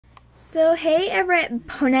So hey everyone,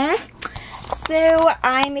 so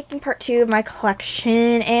I'm making part 2 of my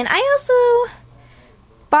collection, and I also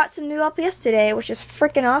bought some new LPS today, which is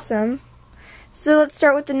freaking awesome. So let's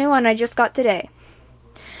start with the new one I just got today.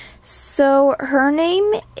 So her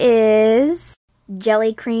name is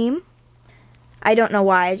Jelly Cream. I don't know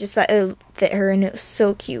why, I just thought it would fit her and it was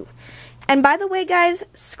so cute. And by the way guys,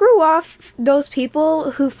 screw off those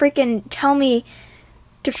people who freaking tell me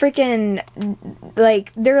to freaking,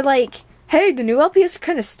 like, they're like, hey, the new LPS are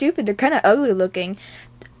kind of stupid, they're kind of ugly looking.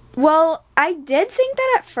 Well, I did think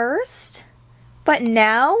that at first, but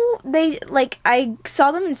now they, like, I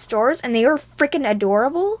saw them in stores and they were freaking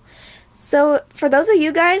adorable. So for those of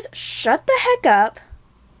you guys, shut the heck up.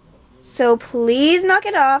 So please knock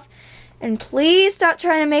it off, and please stop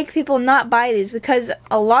trying to make people not buy these, because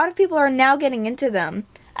a lot of people are now getting into them.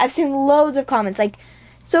 I've seen loads of comments, like,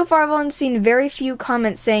 so far I've only seen very few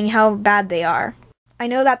comments saying how bad they are. I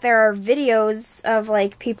know that there are videos of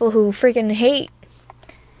like people who freaking hate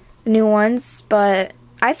the new ones, but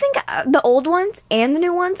I think the old ones and the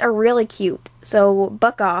new ones are really cute, so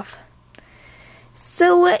buck off.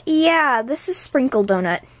 So yeah, this is Sprinkle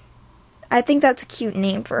Donut. I think that's a cute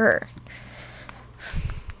name for her.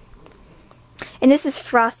 And this is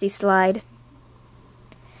Frosty Slide.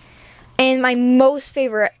 And my most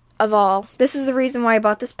favorite of all, this is the reason why I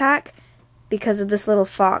bought this pack, because of this little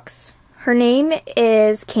fox. Her name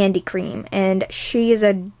is Candy Cream, and she is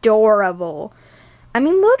adorable. I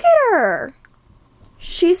mean, look at her.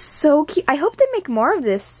 She's so cute. I hope they make more of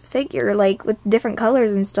this figure, like, with different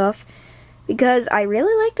colors and stuff, because I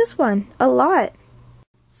really like this one a lot.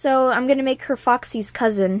 So I'm gonna make her Foxy's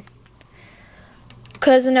cousin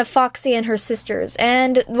of Foxy and her sisters.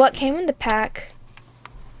 And what came in the pack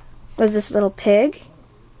was this little pig,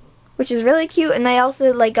 which is really cute. And I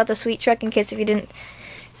also like got the sweet truck in case if you didn't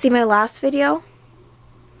see my last video.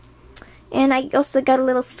 And I also got a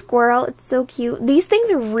little squirrel. It's so cute. These things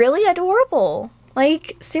are really adorable.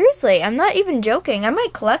 Like, seriously, I'm not even joking. I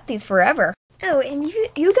might collect these forever. Oh, and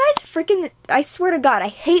you guys freaking, I swear to God, I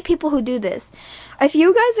hate people who do this. If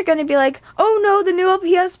you guys are gonna be like, oh no, the new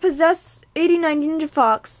LPS possess 89 Ninja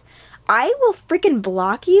Fox, I will freaking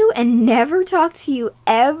block you and never talk to you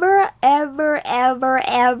ever, ever, ever,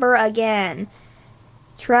 ever again.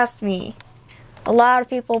 Trust me. A lot of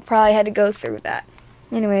people probably had to go through that.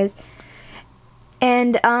 Anyways.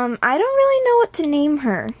 And, I don't really know what to name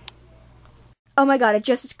her. Oh my god, it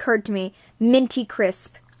just occurred to me. Minty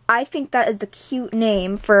Crisp. I think that is a cute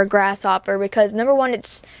name for a grasshopper because, number one,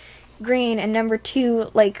 it's green, and number two,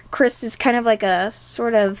 like, Crisp is kind of like a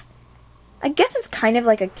sort of, I guess it's kind of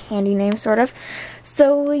like a candy name, sort of.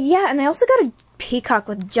 So, yeah, and I also got a peacock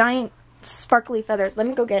with giant sparkly feathers. Let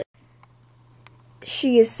me go get it.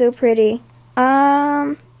 She is so pretty.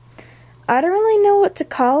 I don't really know what to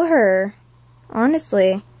call her,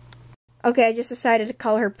 honestly. Okay, I just decided to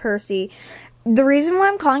call her Percy. The reason why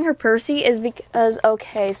I'm calling her Percy is because,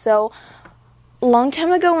 okay, so a long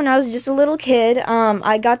time ago when I was just a little kid,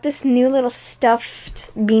 I got this new little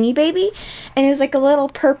stuffed Beanie Baby, and it was like a little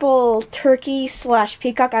purple turkey /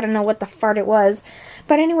 peacock. I don't know what the fart it was.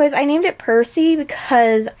 But anyways, I named it Percy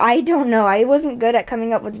because, I don't know, I wasn't good at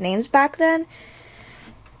coming up with names back then.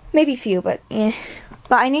 Maybe few, but eh.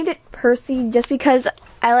 But I named it Percy just because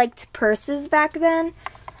I liked purses back then.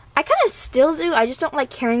 I kind of still do, I just don't like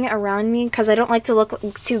carrying it around me because I don't like to look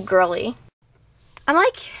too girly. I'm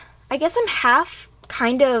like, I guess I'm half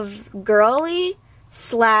kind of girly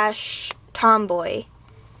 / tomboy.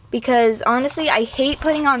 Because honestly, I hate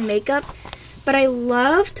putting on makeup, but I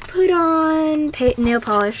love to put on nail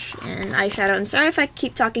polish and eyeshadow. And sorry if I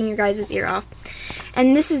keep talking your guys' ear off.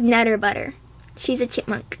 And this is Nutter Butter. She's a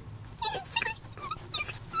chipmunk.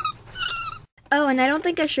 Oh, and I don't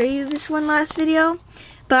think I showed you this one last video,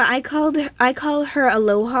 but I call her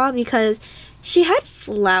Aloha because she had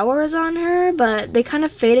flowers on her, but they kind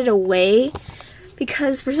of faded away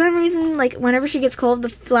because for some reason, like, whenever she gets cold, the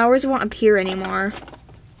flowers won't appear anymore.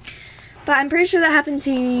 But I'm pretty sure that happened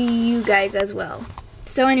to you guys as well.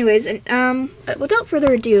 So anyways, without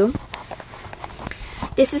further ado,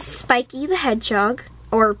 this is Spiky the Hedgehog,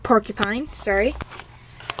 or Porcupine, sorry.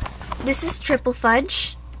 This is Triple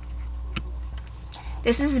Fudge.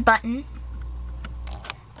 This is Button.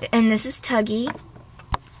 And this is Tuggy.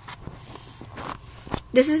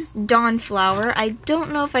 This is Dawnflower. I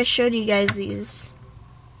don't know if I showed you guys these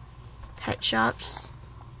pet shops.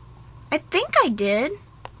 I think I did.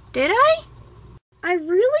 Did I? I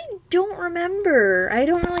really don't remember. I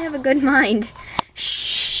don't really have a good mind.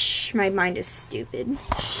 Shh, my mind is stupid.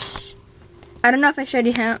 Shh. I don't know if I showed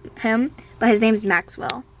you him, but his name is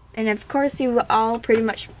Maxwell. And of course you all pretty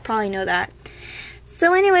much probably know that.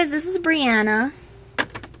 So anyways, this is Brianna.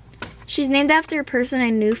 She's named after a person I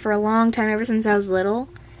knew for a long time, ever since I was little.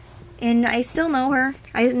 And I still know her.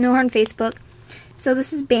 I know her on Facebook. So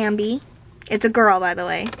this is Bambi. It's a girl, by the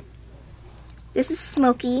way. This is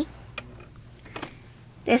Smokey.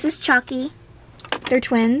 This is Chucky. They're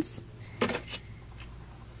twins.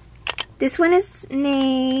 This one is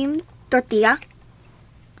named Tortilla.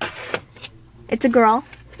 It's a girl.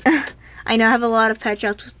 I know I have a lot of pet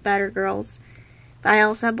shops with that are girls. But I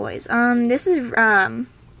also have boys. This is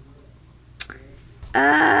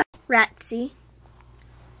Ratsy.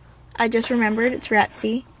 I just remembered it's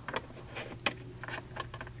Ratsy.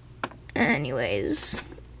 Anyways.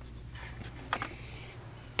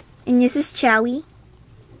 And this is Chowie.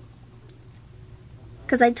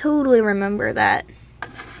 Because I totally remember that.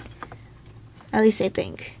 At least I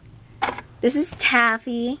think. This is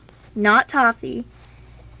Taffy. Not Toffee.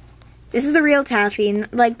 This is the real Taffy. And,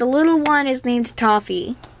 like, the little one is named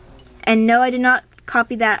Toffee. And no, I did not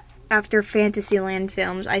copy that after Fantasyland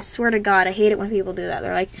films. I swear to God, I hate it when people do that.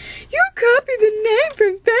 They're like, you copied the name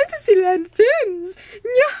from Fantasyland films.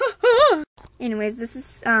 Yeah. Anyways, this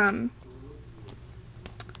is, I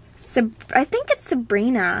think it's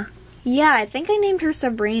Sabrina. Yeah, I think I named her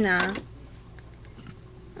Sabrina.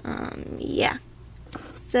 Yeah.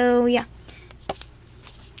 So, yeah.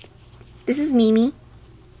 This is Mimi.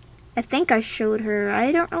 I think I showed her.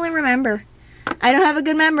 I don't really remember. I don't have a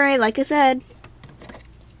good memory, like I said.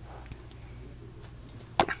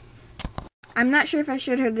 Yeah. I'm not sure if I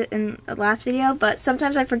showed her in the last video, but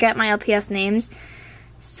sometimes I forget my LPS names.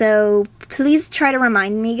 So, please try to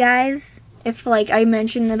remind me, guys, if, like, I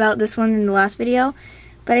mentioned about this one in the last video.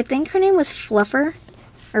 But I think her name was Fluffer,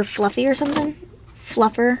 or Fluffy or something.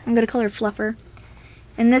 Fluffer. I'm going to call her Fluffer.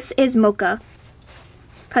 And this is Mocha,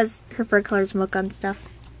 because her fur color is mocha and stuff.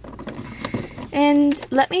 And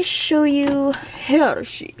let me show you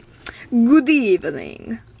Hershey. Good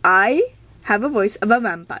evening. I have a voice of a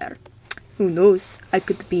vampire. Who knows? I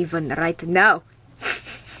could be one right now.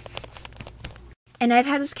 And I've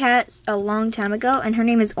had this cat a long time ago, and her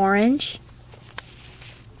name is Orange.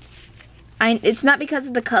 It's not because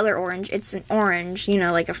of the color orange. It's an orange, you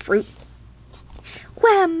know, like a fruit.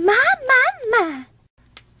 Well, mama.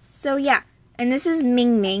 So, yeah. And this is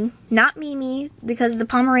Ming Ming, not Mimi, because the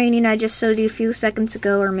Pomeranian I just showed you a few seconds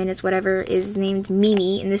ago, or minutes, whatever, is named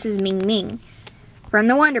Mimi, and this is Ming Ming from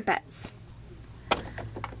the Wonder Pets.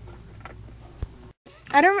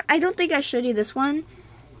 I don't think I showed you this one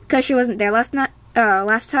because she wasn't there last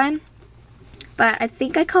time. But I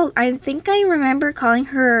think I remember calling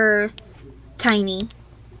her Tiny.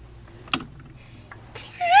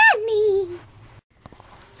 Tiny.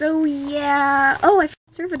 So yeah. Oh,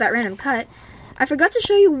 sorry for that random cut. I forgot to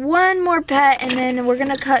show you one more pet, and then we're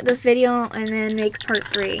gonna cut this video and then make part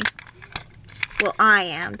 3. Well, I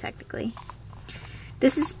am technically.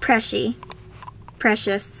 This is Precious,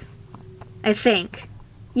 I think.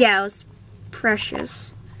 Yeah, it was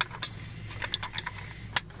Precious.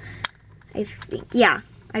 I think, yeah.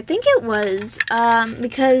 I think it was,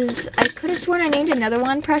 because I could have sworn I named another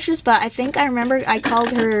one Precious, but I think I remember I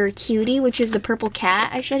called her Cutie, which is the purple cat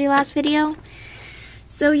I showed you last video.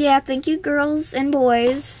 So yeah, thank you girls and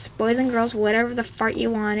boys and girls, whatever the fart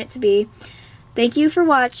you want it to be. Thank you for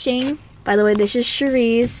watching. By the way, this is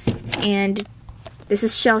Cherise, and this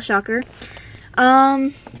is Shell Shocker.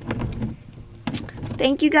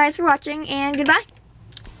 Thank you guys for watching, and goodbye.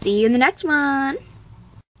 See you in the next one.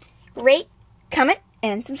 Rate, comment,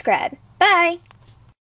 and subscribe. Bye!